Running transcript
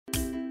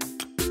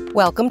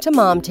Welcome to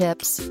Mom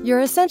Tips, your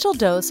essential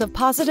dose of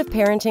positive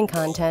parenting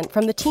content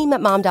from the team at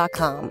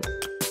mom.com.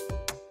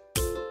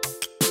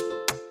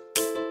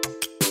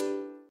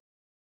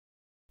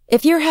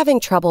 If you're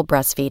having trouble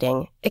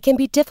breastfeeding, it can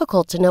be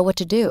difficult to know what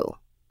to do.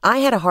 I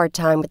had a hard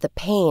time with the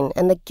pain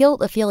and the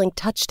guilt of feeling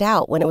touched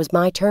out when it was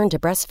my turn to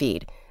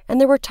breastfeed,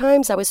 and there were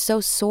times I was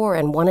so sore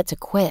and wanted to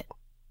quit.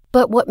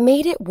 But what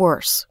made it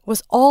worse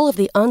was all of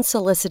the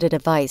unsolicited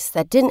advice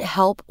that didn't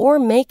help or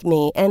make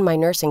me and my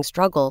nursing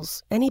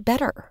struggles any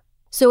better.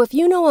 So if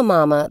you know a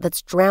mama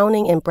that's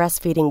drowning in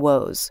breastfeeding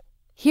woes,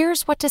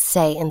 here's what to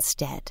say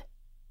instead.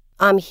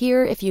 I'm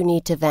here if you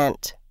need to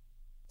vent.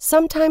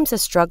 Sometimes a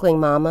struggling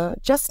mama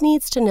just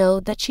needs to know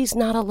that she's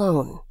not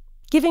alone.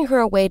 Giving her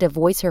a way to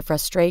voice her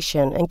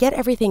frustration and get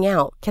everything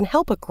out can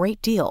help a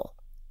great deal.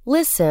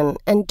 Listen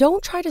and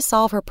don't try to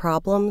solve her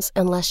problems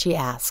unless she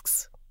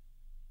asks.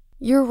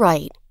 You're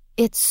right,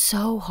 it's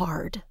so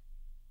hard.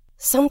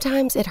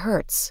 Sometimes it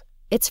hurts.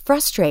 It's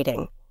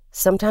frustrating.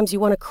 Sometimes you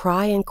want to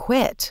cry and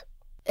quit.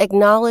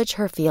 Acknowledge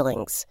her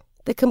feelings.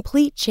 The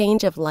complete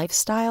change of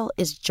lifestyle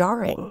is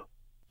jarring.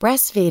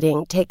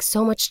 Breastfeeding takes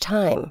so much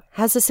time,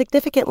 has a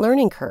significant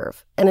learning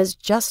curve, and is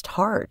just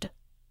hard.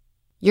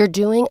 You're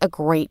doing a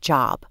great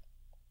job.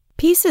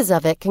 Pieces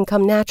of it can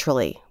come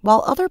naturally,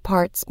 while other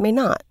parts may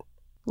not.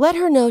 Let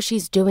her know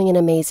she's doing an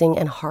amazing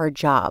and hard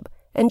job,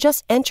 and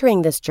just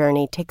entering this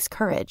journey takes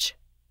courage.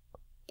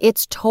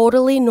 It's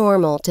totally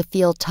normal to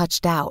feel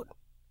touched out.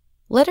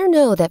 Let her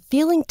know that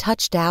feeling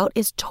touched out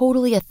is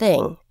totally a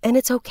thing, and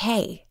it's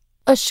okay.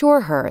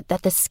 Assure her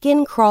that the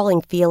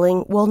skin-crawling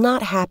feeling will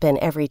not happen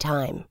every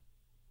time.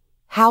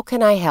 How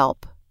can I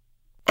help?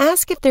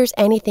 Ask if there's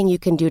anything you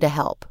can do to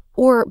help,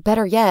 or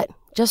better yet,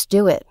 just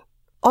do it.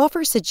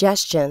 Offer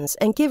suggestions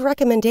and give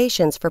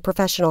recommendations for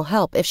professional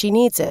help if she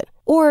needs it,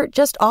 or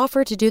just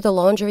offer to do the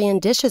laundry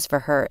and dishes for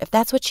her if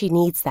that's what she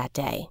needs that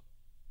day.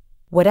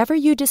 Whatever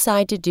you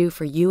decide to do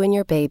for you and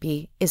your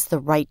baby is the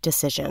right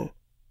decision.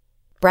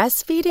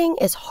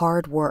 Breastfeeding is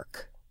hard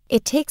work.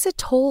 It takes a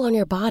toll on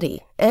your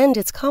body, and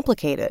it's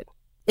complicated.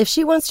 If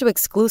she wants to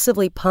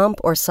exclusively pump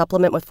or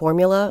supplement with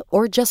formula,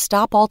 or just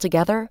stop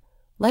altogether,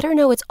 let her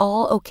know it's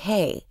all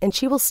okay and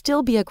she will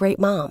still be a great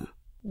mom.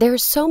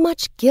 There's so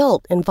much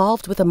guilt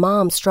involved with a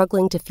mom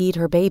struggling to feed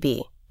her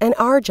baby, and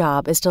our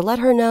job is to let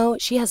her know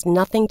she has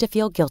nothing to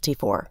feel guilty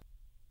for.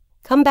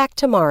 Come back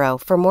tomorrow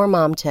for more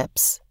mom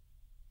tips.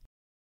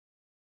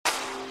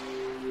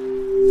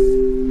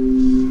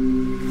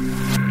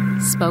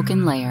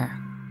 Spoken Layer.